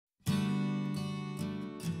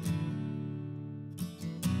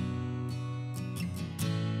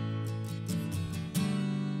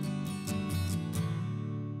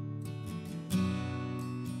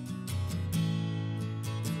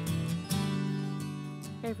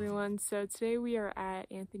everyone, so today we are at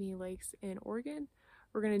Anthony Lakes in Oregon.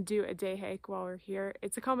 We're going to do a day hike while we're here.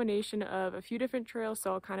 It's a combination of a few different trails,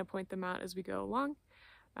 so I'll kind of point them out as we go along.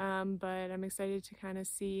 But I'm excited to kind of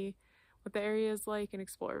see what the area is like and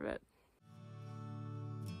explore a bit.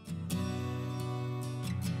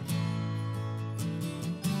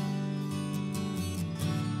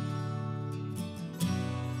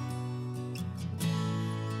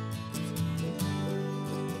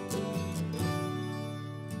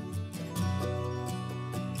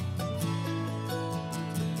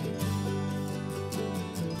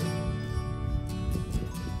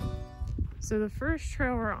 So the first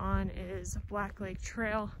trail we're on is Black Lake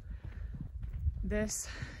Trail. This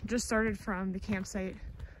just started from the campsite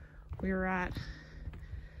we were at,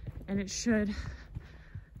 and it should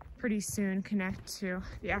pretty soon connect to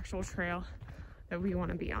the actual trail that we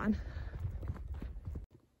want to be on.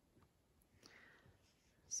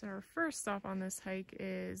 So our first stop on this hike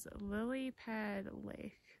is Lily Pad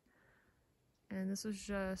Lake, and this was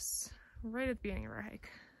just right at the beginning of our hike.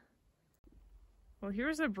 Well,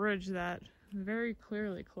 here's a bridge that very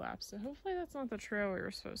clearly collapsed, so hopefully that's not the trail we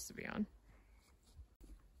were supposed to be on.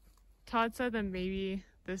 Todd said that maybe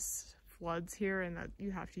this floods here and that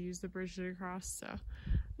you have to use the bridge to cross, so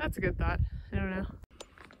that's a good thought. I don't know.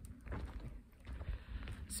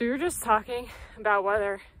 So we were just talking about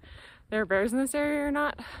whether there are bears in this area or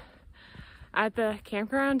not. At the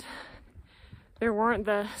campground, there weren't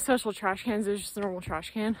the special trash cans, it was just a normal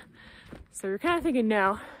trash can. So we were kind of thinking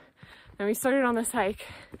no. And we started on this hike,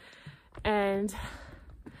 and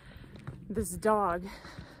this dog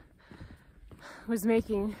was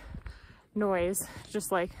making noise,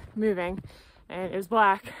 just like moving, and it was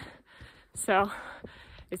black, so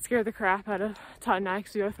it scared the crap out of Todd and I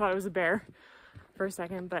because we both thought it was a bear for a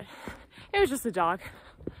second, but it was just a dog.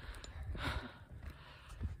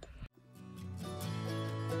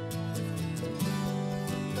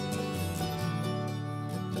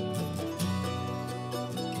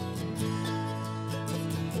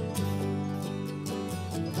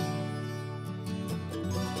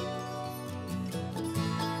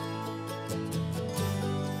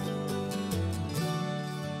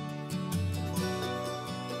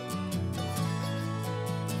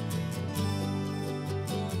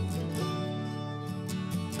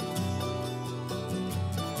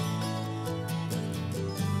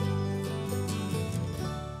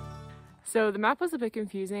 So the map was a bit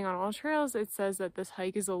confusing. On all trails it says that this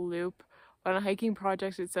hike is a loop, but on a hiking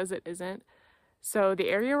project it says it isn't. So the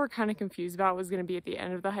area we're kind of confused about was going to be at the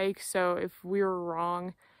end of the hike, so if we were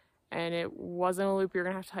wrong and it wasn't a loop, we were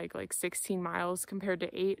going to have to hike like 16 miles compared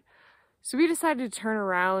to 8. So we decided to turn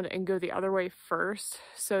around and go the other way first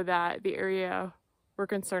so that the area we're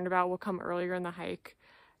concerned about will come earlier in the hike,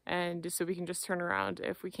 and so we can just turn around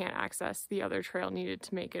if we can't access the other trail needed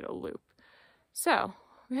to make it a loop. So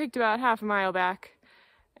we hiked about half a mile back,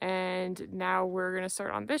 and now we're going to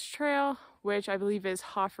start on this trail, which I believe is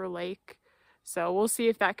Hoffer Lake. So we'll see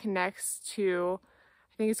if that connects to,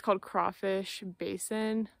 I think it's called Crawfish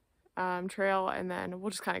Basin trail, and then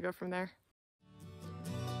we'll just kind of go from there.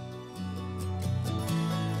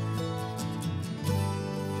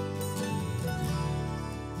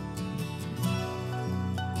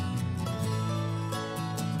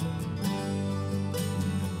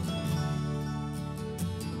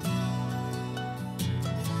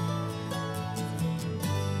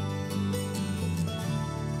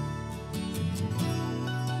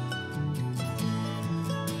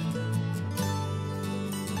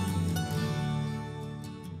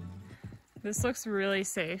 This looks really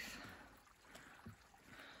safe.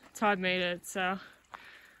 Todd made it, so,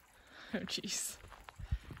 oh jeez.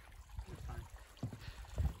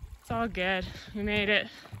 It's all good, we made it.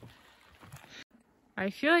 I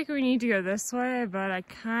feel like we need to go this way, but I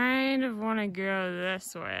kind of want to go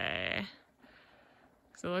this way,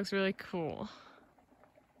 because it looks really cool.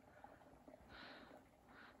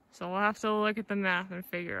 So we'll have to look at the map and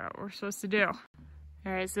figure out what we're supposed to do.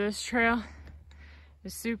 Alright, so this trail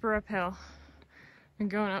is super uphill. Been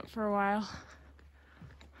going up for a while.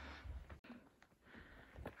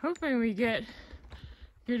 Hoping we get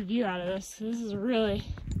good view out of this. This is really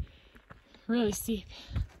steep.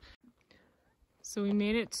 So we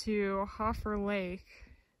made it to Hoffer Lake,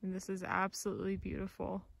 and this is absolutely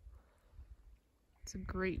beautiful. It's a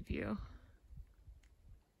great view.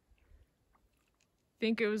 I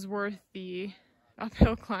think it was worth the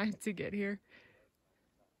uphill climb to get here.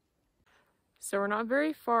 So we're not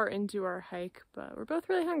very far into our hike, but we're both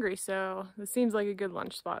really hungry, so this seems like a good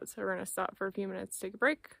lunch spot. So we're gonna stop for a few minutes, take a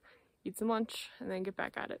break, eat some lunch, and then get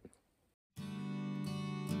back at it.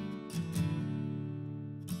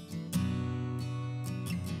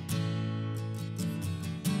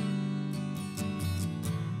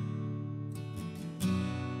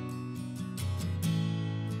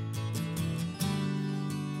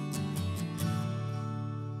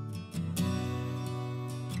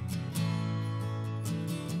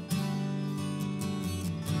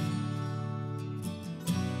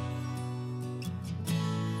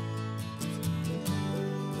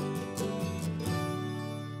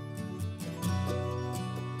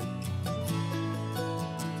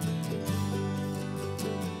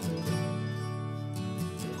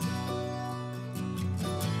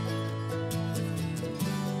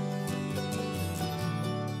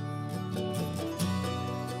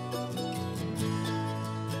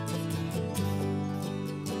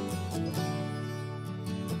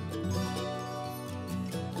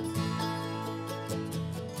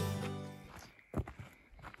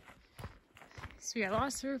 So we got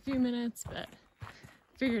lost for a few minutes, but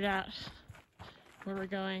figured out where we're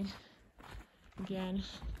going. Again,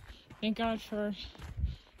 thank God for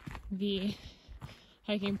the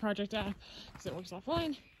hiking project app because it works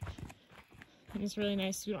offline. And it's really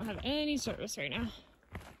nice. We don't have any service right now.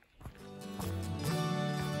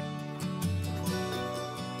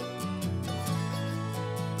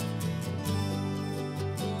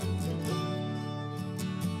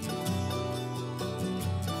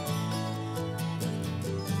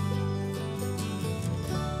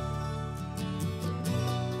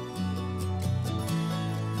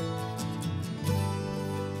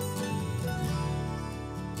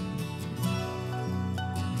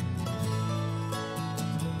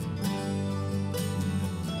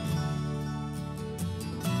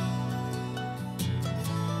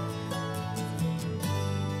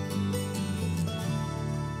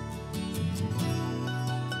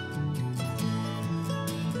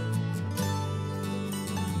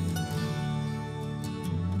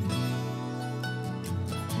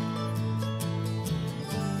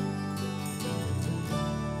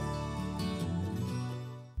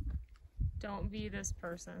 Don't be this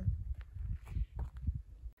person.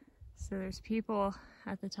 So there's people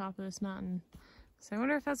at the top of this mountain. So I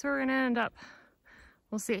wonder if that's where we're gonna end up.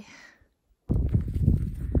 We'll see.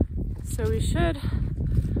 So we should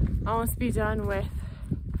almost be done with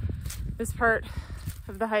this part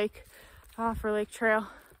of the hike, Hoffer Lake Trail.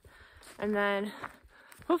 And then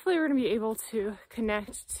hopefully we're gonna be able to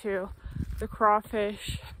connect to the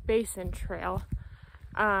Crawfish Basin trail.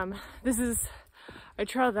 This is a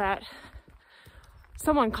trail that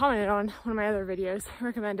someone commented on one of my other videos,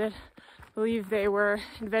 recommended. I believe they were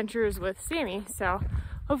adventures with Sammy, so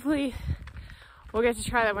hopefully we'll get to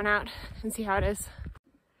try that one out and see how it is.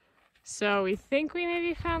 So we think we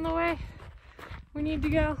maybe found the way we need to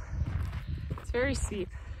go. It's very steep.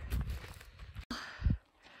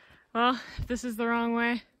 Well, if this is the wrong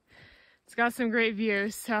way, it's got some great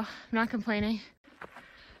views, so I'm not complaining.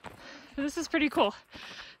 But this is pretty cool.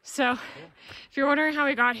 So if you're wondering how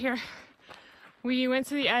we got here, we went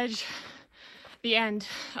to the end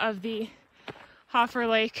of the Hoffer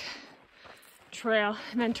Lake trail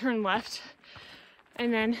and then turned left.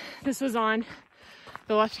 And then this was on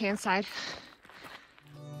the left-hand side.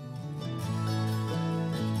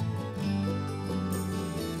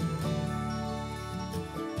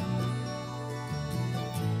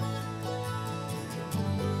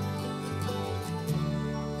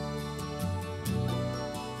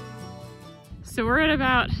 So we're at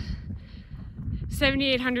about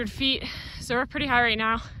 7,800 feet, so we're pretty high right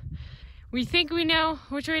now. We think we know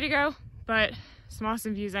which way to go, but some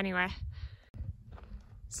awesome views anyway.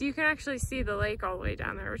 So you can actually see the lake all the way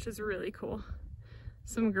down there, which is really cool.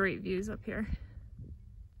 Some great views up here.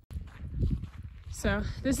 So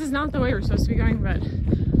this is not the way we're supposed to be going, but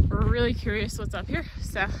we're really curious what's up here,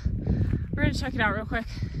 so we're gonna check it out real quick.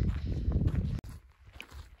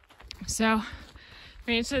 So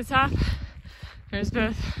we get to the top. There's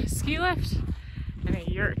both a ski lift and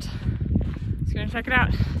a yurt. So we're gonna check it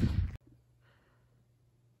out.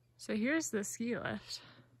 So here's the ski lift.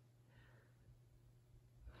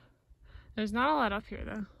 There's not a lot up here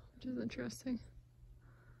though, which is interesting.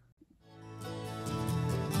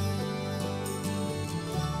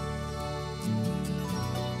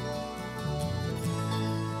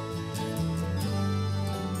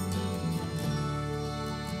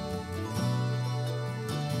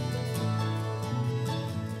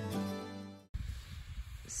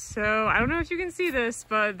 So I don't know if you can see this,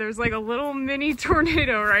 but there's like a little mini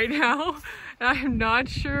tornado right now. And I'm not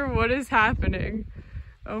sure what is happening.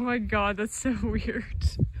 Oh my God, that's so weird.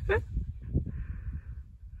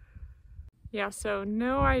 Yeah, so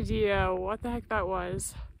no idea what the heck that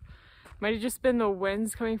was. Might have just been the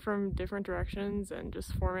winds coming from different directions and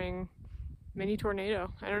just forming mini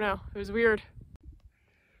tornado. I don't know, it was weird.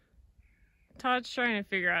 Todd's trying to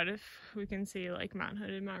figure out if we can see like Mount Hood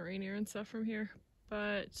and Mount Rainier and stuff from here,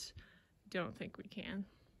 but don't think we can.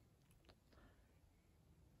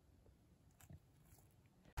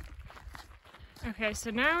 Okay, so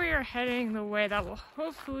now we are heading the way that will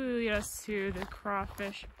hopefully lead us to the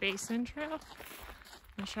Crawfish Basin Trail.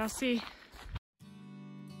 We shall see.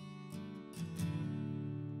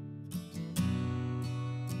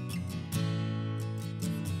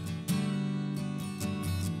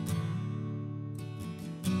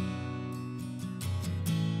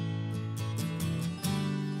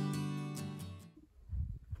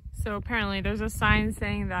 So apparently there's a sign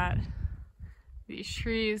saying that these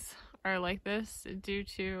trees are like this due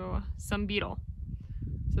to some beetle.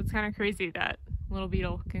 So it's kind of crazy that little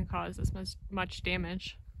beetle can cause this much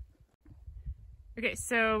damage. Okay,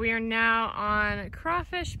 so we are now on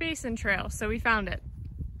Crawfish Basin Trail, so we found it.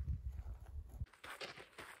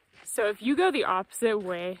 So if you go the opposite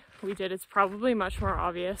way we did, it's probably much more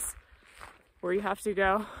obvious where you have to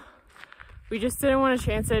go. We just didn't want to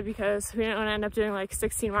chance it because we didn't want to end up doing like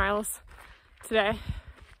 16 miles today.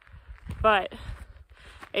 But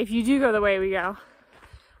if you do go the way we go,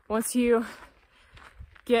 once you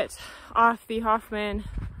get off the Hoffman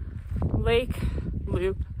Lake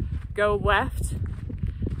loop, go left,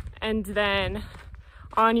 and then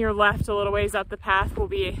on your left a little ways up the path will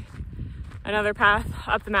be another path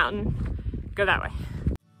up the mountain. Go that way.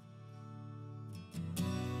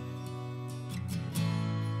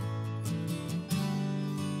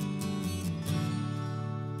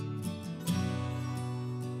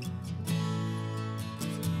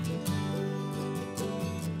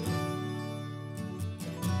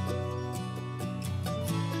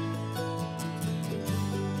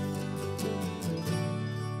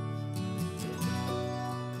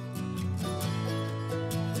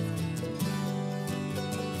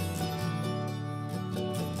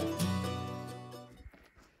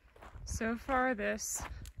 So far this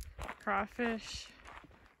Crawfish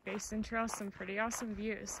Basin Trail, some pretty awesome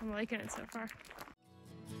views. I'm liking it so far.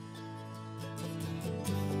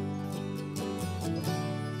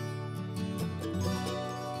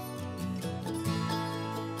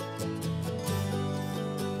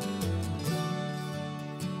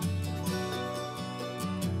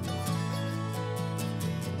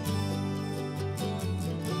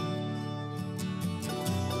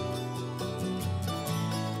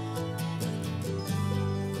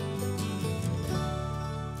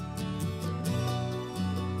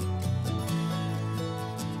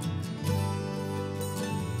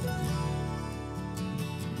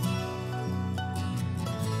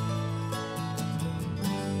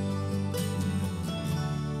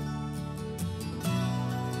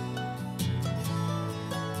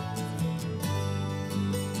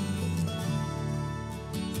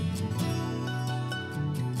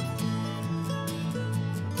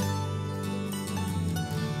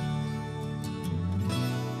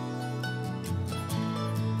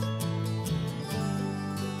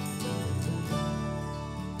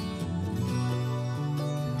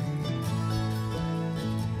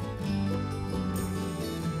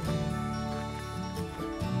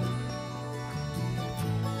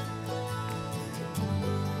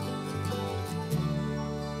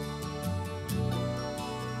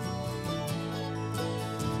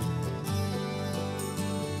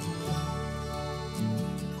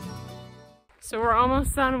 So we're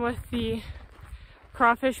almost done with the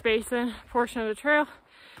Crawfish Basin portion of the trail.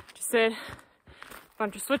 Just did a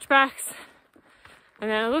bunch of switchbacks. And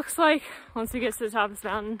then it looks like once we get to the top of this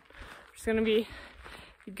mountain, we're just gonna be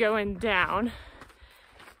going down,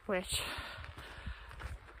 which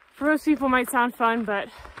for most people might sound fun, but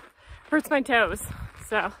hurts my toes.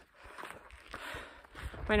 So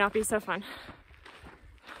might not be so fun.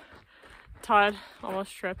 Todd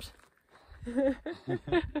almost tripped.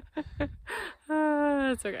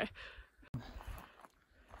 It's okay.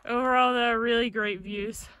 Overall, there are really great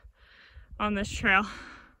views on this trail.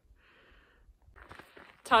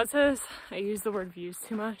 Todd says I use the word views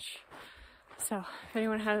too much. So if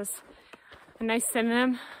anyone has a nice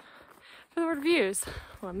synonym for the word views,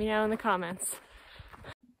 let me know in the comments.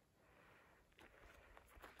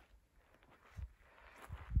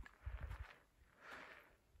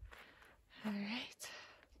 All right.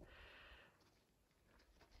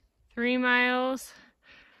 3 miles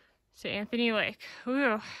to Anthony Lake.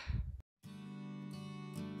 Ooh.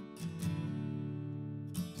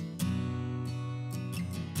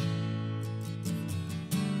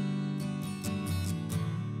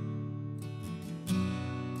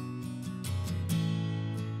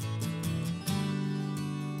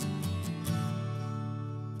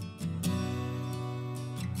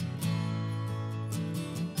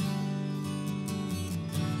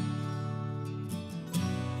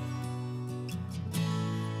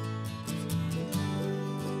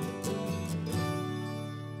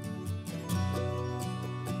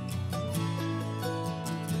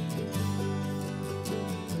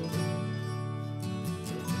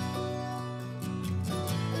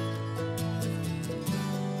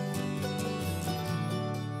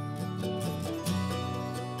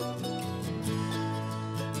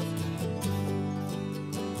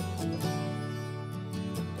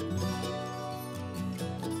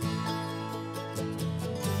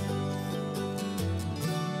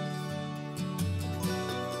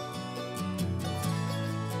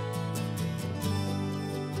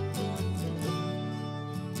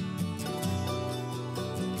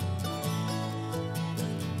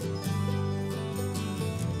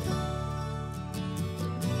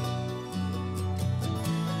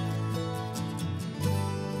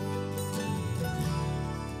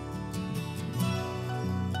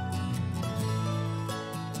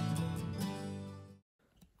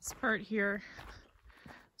 part here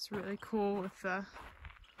is really cool with the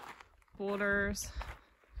boulders,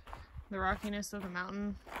 the rockiness of the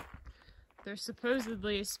mountain. There's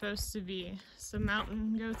supposedly supposed to be some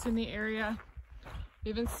mountain goats in the area.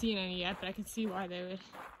 We haven't seen any yet, but I can see why they would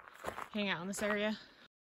hang out in this area.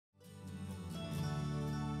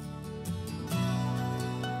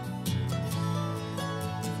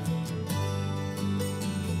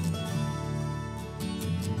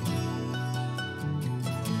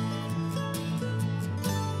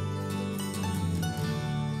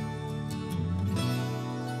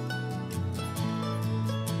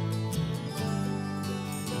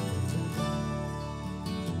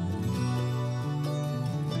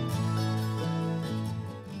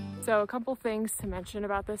 So a couple things to mention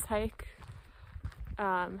about this hike.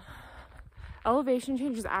 Elevation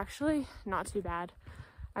change is actually not too bad.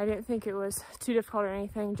 I didn't think it was too difficult or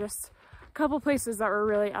anything, just a couple places that were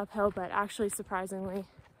really uphill, but actually surprisingly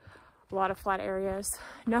a lot of flat areas.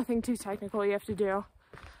 Nothing too technical you have to do.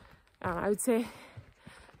 I would say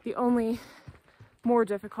the only more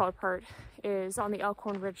difficult part is on the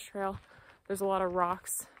Elkhorn Ridge trail. There's a lot of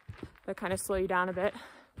rocks that kind of slow you down a bit,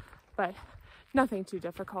 but nothing too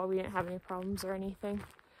difficult. We didn't have any problems or anything.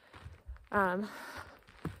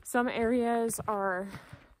 Some areas are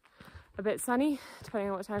a bit sunny,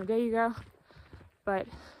 depending on what time of day you go, but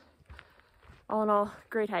all in all,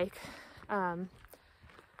 great hike. I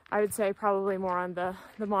would say probably more on the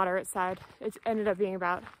moderate side. It ended up being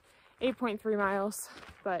about 8.3 miles,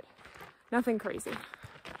 but nothing crazy.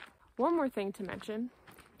 One more thing to mention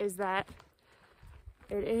is that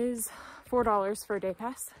it is $4 for a day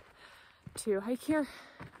pass to hike here.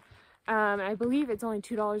 I believe it's only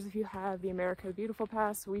 $2 if you have the America Beautiful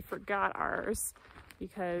Pass. We forgot ours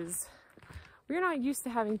because we're not used to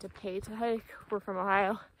having to pay to hike. We're from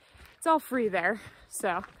Ohio. It's all free there,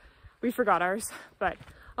 so we forgot ours, but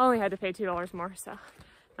I only had to pay $2 more, so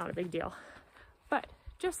not a big deal. But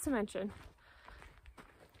just to mention,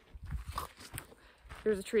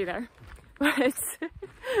 there's a tree there, but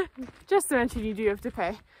just to mention, you do have to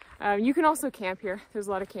pay. You can also camp here. There's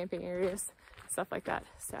a lot of camping areas, stuff like that.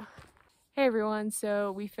 So, hey everyone,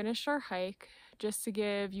 so we finished our hike. Just to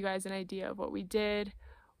give you guys an idea of what we did,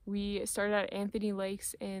 we started at Anthony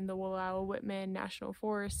Lakes in the Wallowa-Whitman National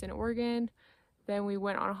Forest in Oregon. Then we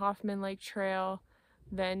went on Hoffman Lake Trail,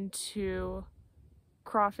 then to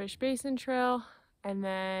Crawfish Basin Trail, and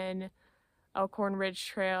then Elkhorn Ridge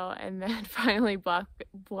Trail, and then finally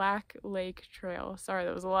Black Lake Trail. Sorry,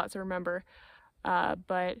 that was a lot to remember.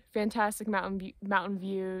 But fantastic mountain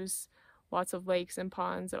views, lots of lakes and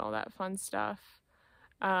ponds and all that fun stuff.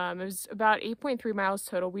 It was about 8.3 miles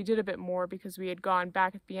total. We did a bit more because we had gone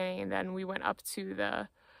back at the beginning and then we went up to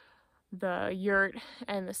the yurt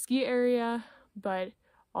and the ski area, but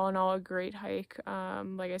all in all, a great hike.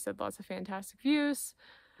 Like I said, lots of fantastic views,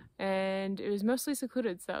 and it was mostly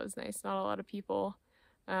secluded, so that was nice. Not a lot of people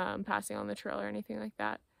passing on the trail or anything like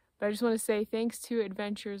that. But I just want to say thanks to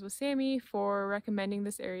Adventures with Sammy for recommending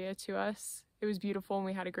this area to us. It was beautiful and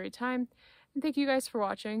we had a great time. And thank you guys for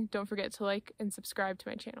watching. Don't forget to like and subscribe to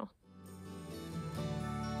my channel.